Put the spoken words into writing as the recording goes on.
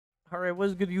Alright,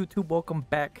 what's good YouTube? Welcome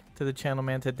back to the channel,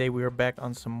 man. Today we are back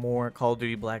on some more Call of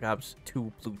Duty Black Ops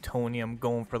 2 Plutonium,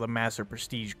 going for the Master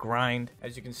Prestige grind.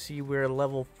 As you can see, we're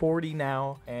level 40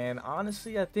 now, and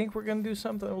honestly, I think we're gonna do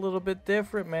something a little bit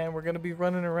different, man. We're gonna be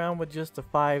running around with just the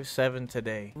 5.7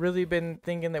 today. Really been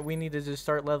thinking that we need to just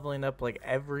start leveling up like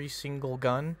every single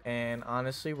gun, and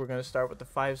honestly, we're gonna start with the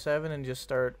 5.7 and just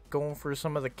start going for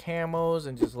some of the camos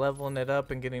and just leveling it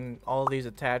up and getting all these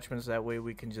attachments. That way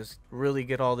we can just really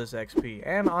get all this XP,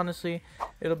 and honestly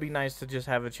it'll be nice to just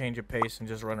have a change of pace and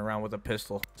just run around with a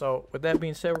pistol. So with that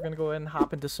being said, we're gonna go ahead and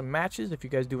hop into some matches. If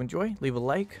you guys do enjoy, leave a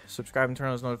like, subscribe and turn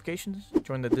on those notifications,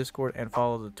 join the Discord and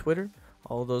follow the Twitter.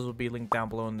 All of those will be linked down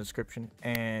below in the description.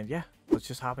 And yeah, let's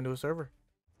just hop into a server.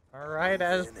 Alright,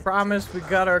 as promised, we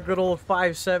got our good old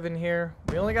 5.7 here.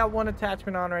 We only got one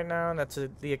attachment on right now, and that's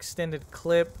the extended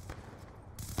clip.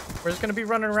 We're just going to be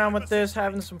running around with this,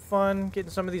 having some fun, getting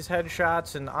some of these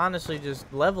headshots, and honestly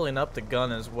just leveling up the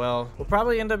gun as well. We'll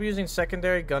probably end up using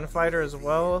secondary gunfighter as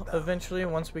well eventually,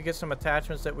 once we get some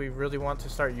attachments that we really want to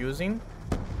start using.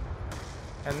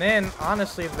 And then,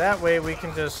 honestly, that way we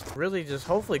can just really just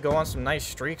hopefully go on some nice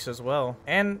streaks as well.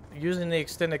 And using the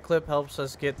extended clip helps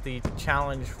us get the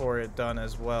challenge for it done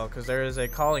as well, because there is a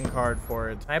calling card for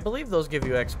it. I believe those give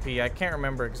you XP. I can't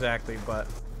remember exactly, but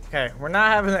okay, we're not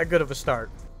having that good of a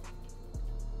start.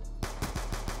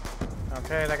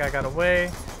 Okay, that guy got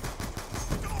away.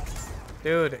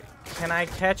 Dude, can I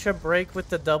catch a break with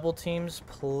the double teams,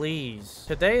 please?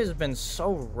 Today has been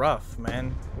so rough,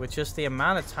 man, with just the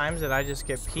amount of times that I just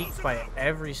get peeked by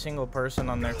every single person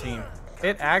on their team.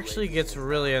 It actually gets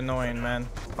really annoying, man.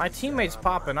 My teammate's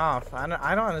popping off.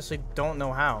 I honestly don't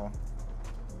know how.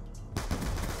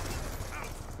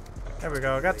 There we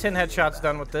go. I got 10 headshots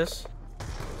done with this.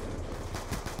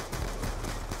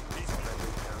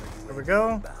 There we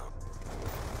go.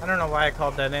 I don't know why I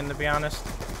called that in, to be honest.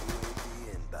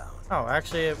 Oh,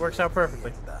 actually, it works out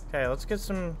perfectly. Okay, let's get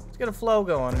a flow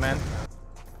going, man.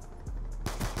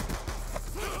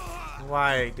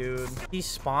 Why, dude? He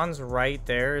spawns right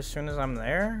there as soon as I'm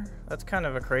there? That's kind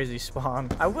of a crazy spawn.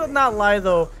 I will not lie,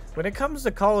 though. When it comes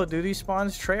to Call of Duty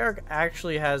spawns, Treyarch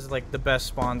actually has, like, the best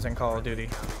spawns in Call of Duty.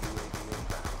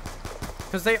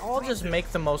 Because they all just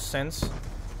make the most sense.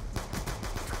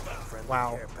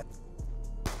 Wow.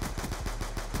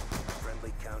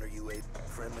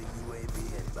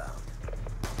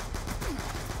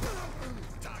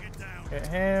 Get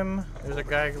him. There's a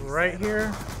guy right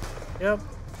here. Yep.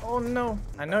 Oh no.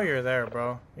 I know you're there,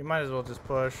 bro. You might as well just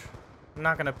push. I'm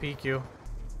not gonna peek you.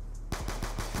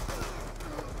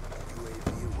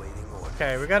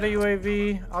 Okay, we got a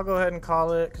UAV. I'll go ahead and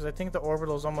call it because I think the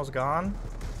orbital's almost gone.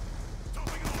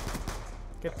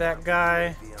 Get that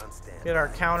guy. Get our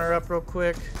counter up real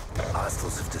quick.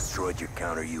 Hostiles have destroyed your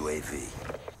counter UAV.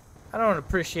 I don't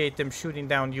appreciate them shooting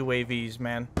down UAVs,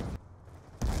 man.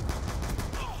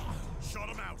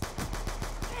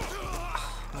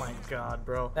 Oh my god,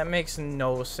 bro. That makes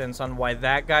no sense on why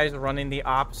that guy's running the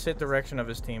opposite direction of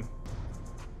his team.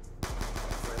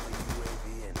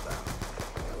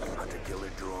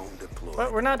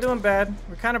 But we're not doing bad.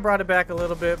 We kind of brought it back a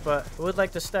little bit, but I would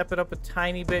like to step it up a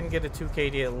tiny bit and get a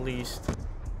 2KD at least.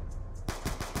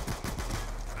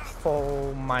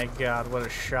 Oh my god, what a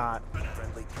shot.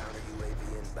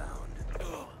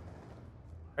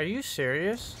 Are you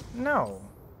serious? No.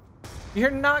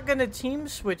 You're not gonna team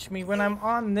switch me when I'm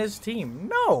on this team.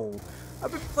 No.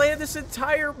 I've been playing this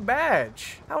entire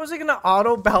match. How is it gonna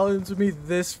auto balance me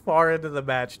this far into the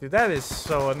match, dude? That is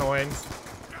so annoying.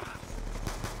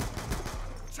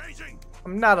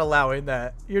 I'm not allowing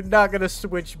that. You're not gonna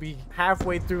switch me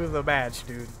halfway through the match,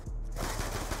 dude.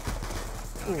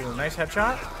 Ooh, nice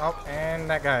headshot. Oh, and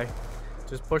that guy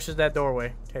just pushes that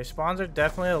doorway. Okay, spawns are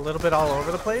definitely a little bit all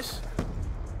over the place.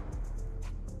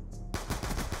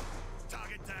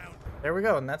 There we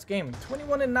go, and that's game.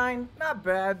 21-9, not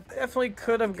bad. Definitely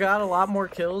could have got a lot more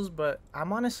kills, but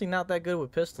I'm honestly not that good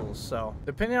with pistols. So,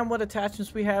 depending on what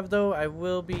attachments we have, though, I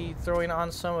will be throwing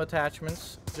on some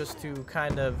attachments just to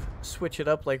kind of switch it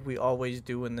up like we always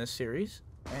do in this series.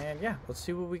 And yeah, let's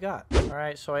see what we got.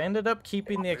 Alright, so I ended up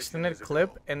keeping the extended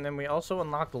clip, and then we also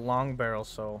unlocked the long barrel,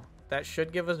 so that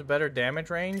should give us better damage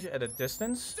range at a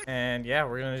distance. And yeah,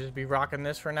 we're gonna just be rocking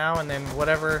this for now, and then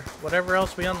whatever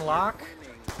else we unlock,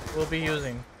 we'll be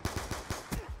using.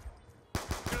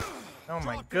 Oh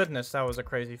my goodness, that was a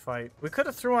crazy fight. We could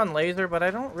have threw on laser, but I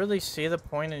don't really see the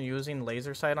point in using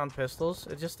laser sight on pistols.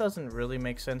 It just doesn't really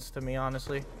make sense to me,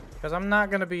 honestly. Because I'm not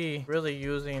going to be really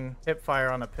using hip fire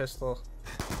on a pistol.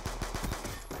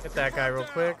 Hit that guy real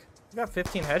quick. We got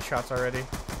 15 headshots already.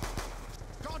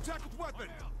 Contact with weapon.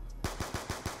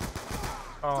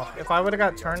 Oh, if I would have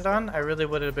got turned on, I really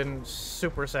would have been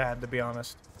super sad, to be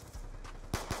honest.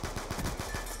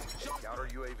 Counter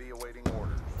UAV awaiting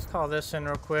orders. Let's call this in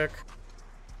real quick.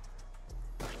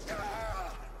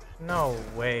 No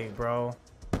way, bro.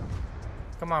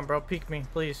 Come on, bro. Peek me,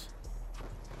 please.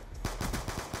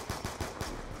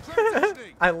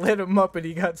 I lit him up and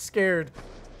he got scared.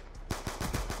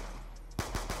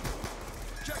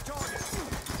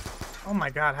 Oh my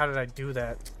god, how did I do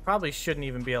that? Probably shouldn't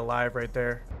even be alive right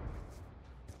there.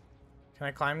 Can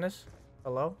I climb this?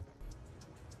 Hello?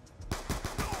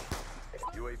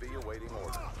 UAV awaiting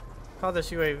orders. Call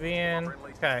this UAV in.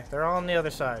 Okay, they're all on the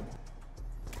other side.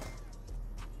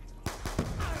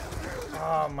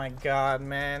 Oh my god,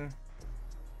 man.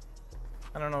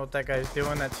 I don't know what that guy's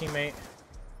doing, that teammate.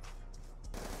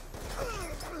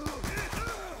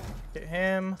 Get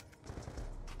him.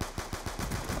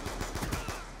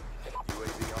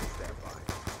 UAV on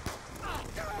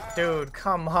standby. Dude,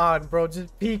 come on, bro.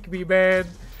 Just peek me, man.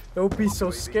 Don't be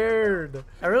so scared.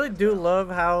 I really do love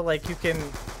how, like, you can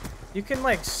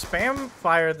like spam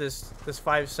fire this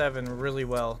 5.7 really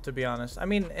well, to be honest. I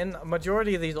mean, in a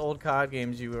majority of these old COD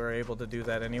games you were able to do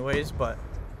that anyways, but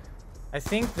I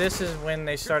think this is when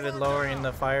they started lowering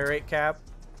the fire rate cap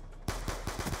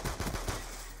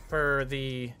for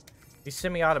the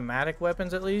semi-automatic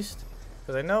weapons, at least.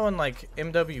 Because I know in like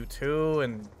MW2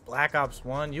 and Black Ops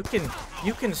 1 you can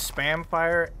spam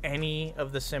fire any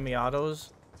of the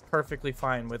semi-autos perfectly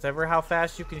fine. With ever how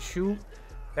fast you can shoot,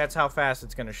 that's how fast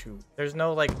it's gonna shoot. There's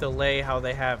no like delay how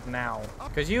they have now,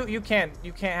 because you can't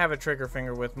have a trigger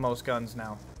finger with most guns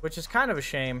now, which is kind of a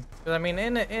shame. Because I mean,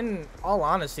 in all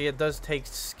honesty, it does take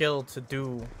skill to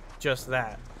do just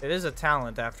that. It is a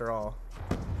talent after all.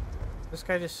 This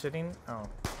guy just sitting. Oh,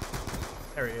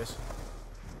 there he is.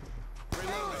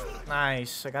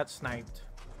 Nice, I got sniped.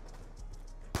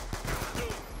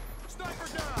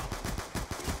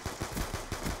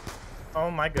 Oh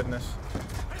my goodness.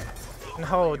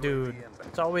 No, dude.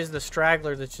 It's always the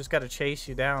straggler that's just got to chase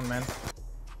you down, man.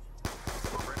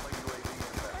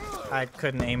 I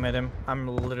couldn't aim at him. I'm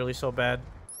literally so bad.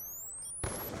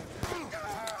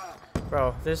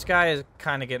 Bro, this guy is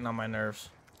kind of getting on my nerves.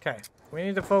 Okay, we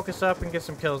need to focus up and get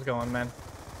some kills going, man.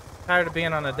 Tired of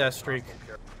being on a death streak.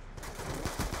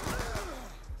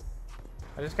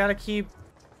 I just got to keep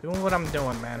doing what I'm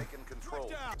doing, man.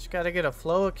 Just got to get a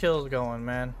flow of kills going,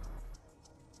 man.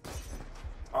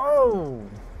 Oh,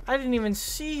 I didn't even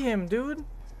see him, dude.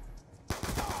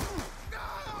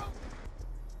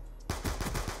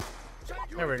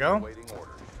 There we go.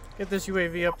 Get this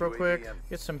UAV up real quick.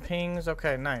 Get some pings.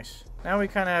 Okay, nice. Now we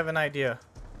kind of have an idea.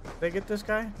 Did they get this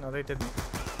guy? No, they didn't.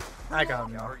 I got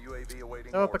him now.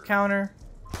 Throw up a counter.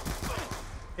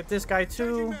 Get this guy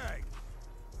too.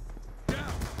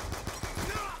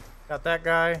 Got that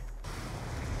guy.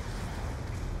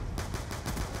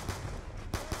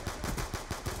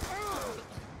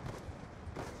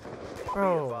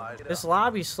 Bro, this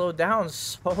lobby slowed down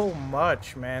so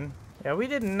much, man. Yeah, we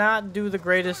did not do the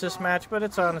greatest this match, but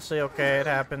it's honestly okay. It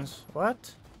happens.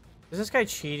 What? Is this guy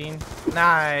cheating?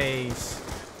 Nice.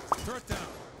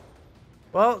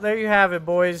 Well, there you have it,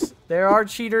 boys. There are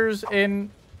cheaters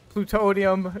in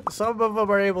plutonium. Some of them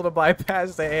are able to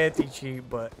bypass the anti-cheat,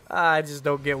 but I just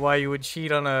don't get why you would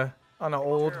cheat on an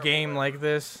old game like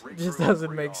this. It just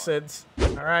doesn't make sense.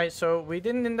 Alright, so we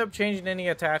didn't end up changing any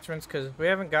attachments because we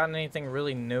haven't gotten anything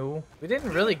really new. We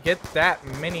didn't really get that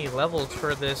many levels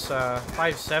for this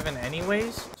 5.7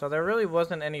 anyways, so there really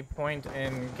wasn't any point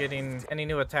in getting any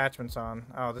new attachments on.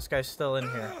 Oh, this guy's still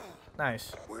in here.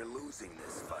 Nice. We're losing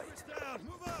this fight.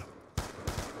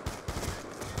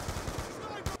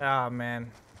 Ah,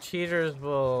 man. Cheaters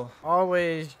will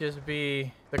always just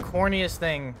be the corniest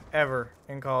thing ever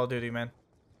in Call of Duty, man.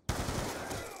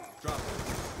 Drop.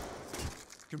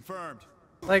 Confirmed.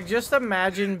 Like, just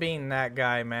imagine being that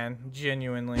guy, man.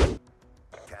 Genuinely.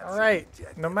 Alright,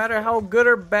 no matter how good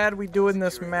or bad we do in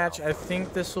this match, I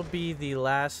think this will be the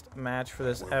last match for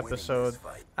this episode.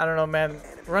 I don't know, man.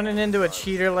 Running into a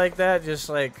cheater like that just,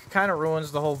 like, kind of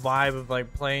ruins the whole vibe of,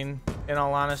 like, playing, in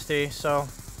all honesty. So,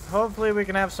 hopefully we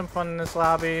can have some fun in this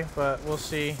lobby, but we'll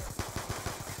see.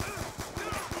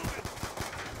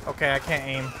 Okay, I can't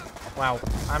aim. Wow,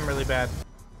 I'm really bad.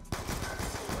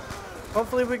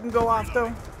 Hopefully we can go off,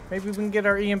 though. Maybe we can get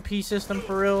our EMP system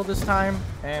for real this time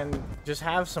and just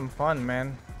have some fun,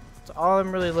 man. That's all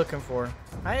I'm really looking for.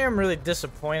 I am really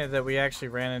disappointed that we actually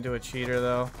ran into a cheater,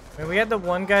 though. I mean, we had the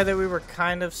one guy that we were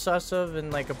kind of sus of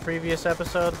in, like, a previous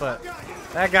episode, but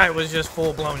that guy was just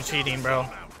full-blown cheating, bro.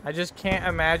 I just can't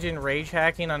imagine rage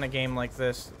hacking on a game like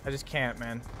this. I just can't,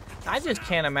 man. I just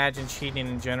can't imagine cheating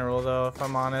in general, though, if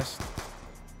I'm honest.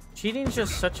 Cheating's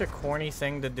just such a corny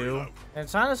thing to do. And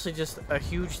it's honestly just a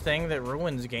huge thing that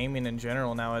ruins gaming in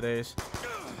general nowadays.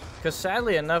 Because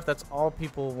sadly enough, that's all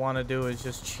people want to do is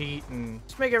just cheat and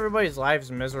just make everybody's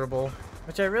lives miserable.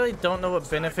 Which I really don't know what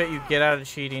benefit you get out of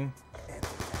cheating.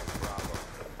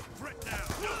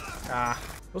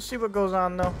 We'll see what goes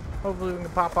on though. Hopefully we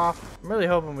can pop off. I'm really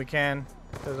hoping we can.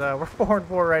 Because we're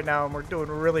 4-4 right now and we're doing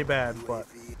really bad. But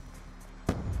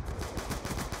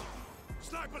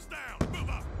Snipers down. Move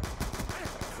up.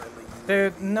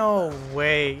 dude, no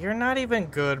way. You're not even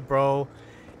good, bro.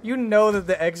 You know that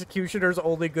the executioner's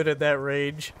only good at that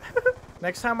range.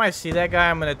 Next time I see that guy,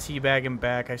 I'm gonna teabag him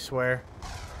back, I swear.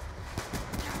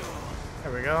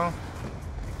 There we go.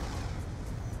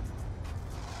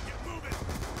 Get moving.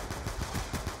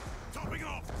 Topping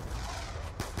off.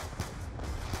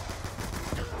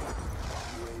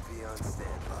 UAV on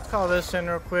standby. Let's call this in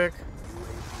real quick.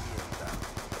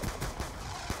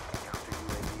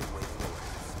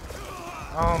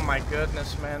 Oh my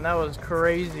goodness, man. That was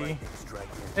crazy.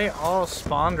 They all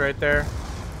spawned right there.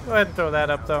 Go ahead and throw that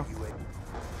up, though.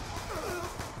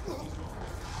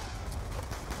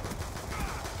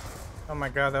 Oh my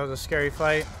god, that was a scary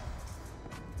fight.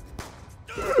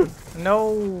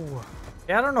 No.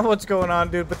 Yeah, I don't know what's going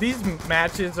on, dude, but these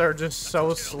matches are just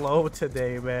so slow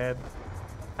today, man.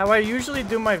 How I usually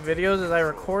do my videos is I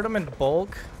record them in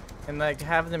bulk and like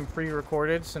have them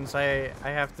pre-recorded since I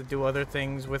have to do other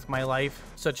things with my life,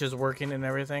 such as working and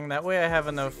everything. That way I have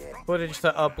enough footage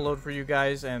to upload for you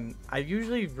guys, and I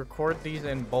usually record these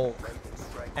in bulk.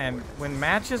 And when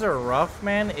matches are rough,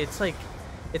 man, it's like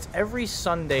it's every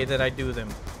Sunday that I do them.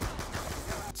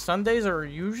 Sundays are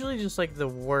usually just like the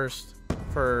worst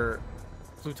for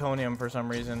plutonium for some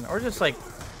reason, or just like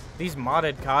these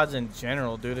modded CODs in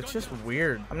general, dude. It's just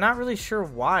weird. I'm not really sure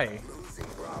why.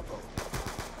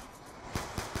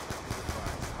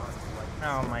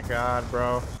 Oh my god,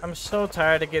 bro. I'm so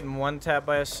tired of getting one-tapped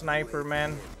by a sniper,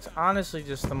 man. It's honestly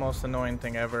just the most annoying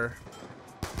thing ever.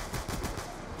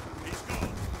 He's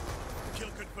gone. Kill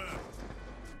confirmed.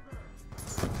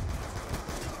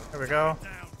 There we go.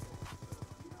 Down.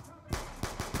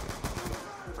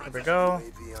 There we go.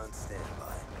 UAV on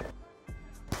standby.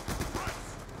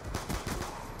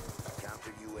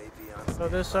 Counter UAV on Throw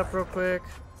this up real quick.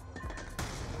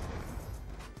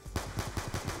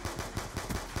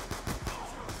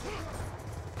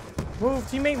 Move,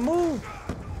 teammate, move!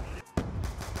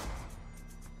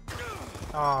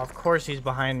 Oh, of course he's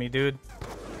behind me, dude.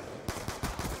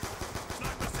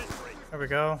 There we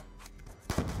go.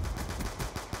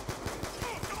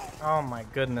 Oh my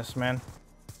goodness, man.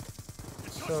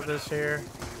 Let's throw this here.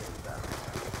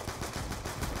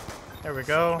 There we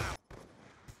go.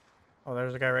 Oh,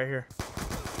 there's a guy right here.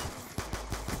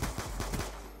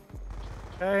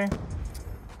 Okay.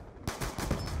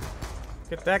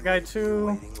 Get that guy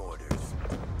too.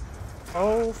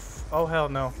 Oh, oh hell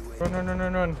no. Run, run, run,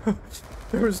 run, run.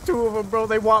 There was two of them, bro.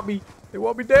 They want me. They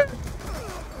want me dead.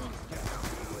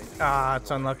 Ah, it's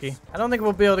unlucky. I don't think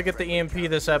we'll be able to get the EMP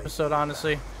this episode,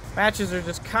 honestly. Matches are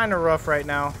just kind of rough right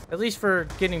now. At least for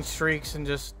getting streaks and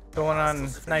just going on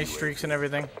nice streaks and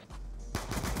everything.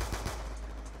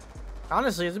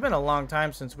 Honestly, it's been a long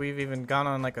time since we've even gone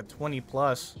on like a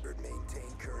 20+.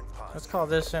 Let's call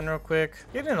this in real quick.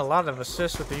 Getting a lot of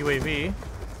assists with the UAV.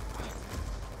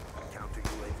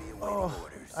 Oh,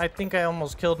 I think I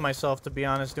almost killed myself, to be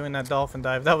honest, doing that dolphin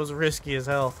dive. That was risky as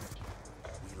hell.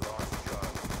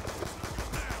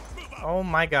 Oh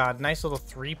my god, nice little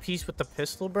 3-piece with the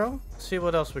pistol, bro. Let's see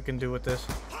what else we can do with this.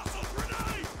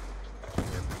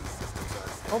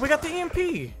 Oh, we got the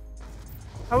EMP.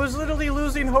 I was literally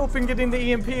losing hope in getting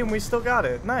the EMP and we still got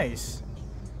it. Nice.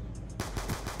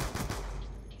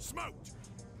 Smoked.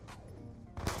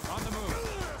 On the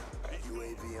move.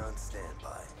 UAV on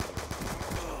standby.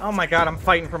 Oh my god, I'm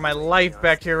fighting for my life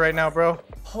back here right now, bro.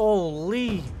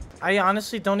 Holy. I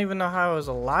honestly don't even know how I was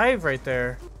alive right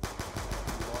there.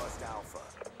 Lost Alpha.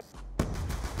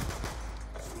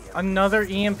 Another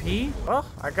EMP? Well,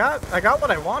 I got what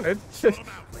I wanted. UAV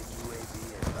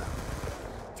inbound.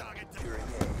 Target Securing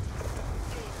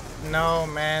A. No,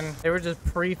 man. They were just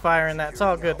pre-firing that. It's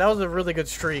all good. That was a really good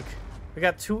streak. We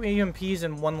got 2 EMPs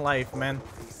in 1 life, man.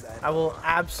 I will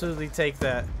absolutely take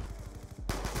that.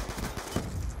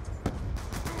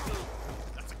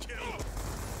 That's a kill.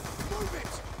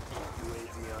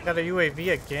 UAV on Got a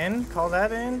UAV again? Call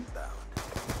that in? inbound.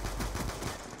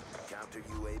 Counter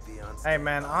UAV on Hey,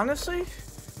 man, honestly,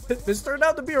 this turned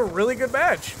out to be a really good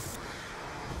match.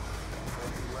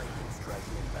 lightning strike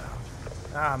inbound.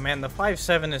 Ah, man, the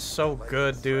 5-7 is so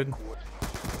good, dude.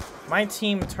 My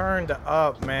team turned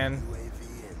up, man.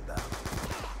 UAV inbound.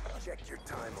 Check your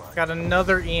timeline. Got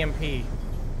another EMP. EMP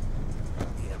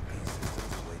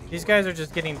systems waiting. These guys are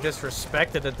just getting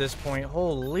disrespected at this point.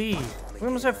 Holy. We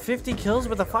almost have 50 kills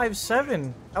with a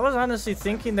 5.7. I was honestly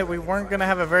thinking that we weren't going to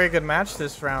have a very good match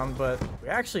this round, but we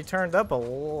actually turned up a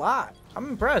lot. I'm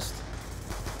impressed.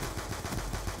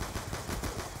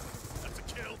 That's a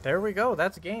kill. There we go.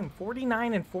 That's game.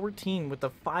 49 and 14 with the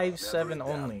 5.7 Never in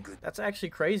only. doubt. Good. That's actually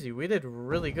crazy. We did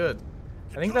really good.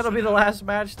 I think that'll be the last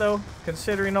match, though,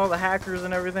 considering all the hackers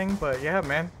and everything. But yeah,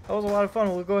 man, that was a lot of fun.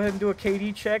 We'll go ahead and do a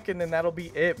KD check, and then that'll be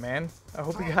it, man. I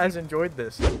hope you guys enjoyed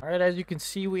this. All right, as you can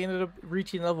see, we ended up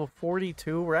reaching level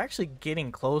 42. We're actually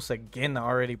getting close again to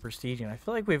already prestiging. I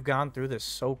feel like we've gone through this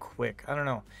so quick. I don't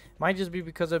know. Might just be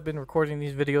because I've been recording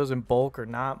these videos in bulk or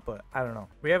not, but I don't know.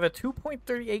 We have a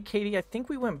 2.38 KD. I think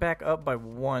we went back up by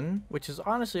 1, which is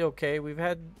honestly okay. We've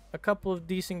had a couple of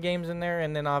decent games in there,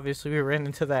 and then obviously we ran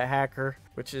into that hacker,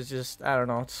 which is just, I don't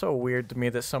know. It's so weird to me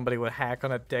that somebody would hack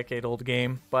on a decade-old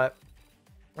game. But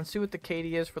let's see what the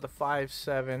KD is for the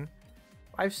 5.7.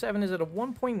 5.7 is at a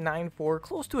 1.94,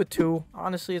 close to a 2.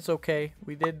 Honestly, it's okay.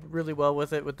 We did really well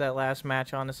with it with that last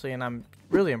match, honestly, and I'm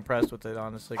really impressed with it,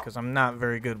 honestly, because I'm not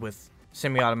very good with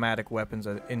semi-automatic weapons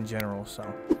in general. So,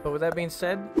 but with that being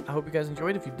said, I hope you guys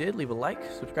enjoyed. If you did, leave a like,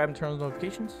 subscribe and turn on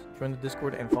notifications, join the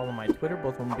Discord, and follow my Twitter.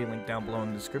 Both of them will be linked down below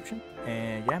in the description.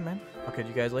 And yeah, man, I'll catch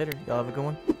you guys later. Y'all have a good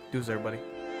one. Deuce, everybody.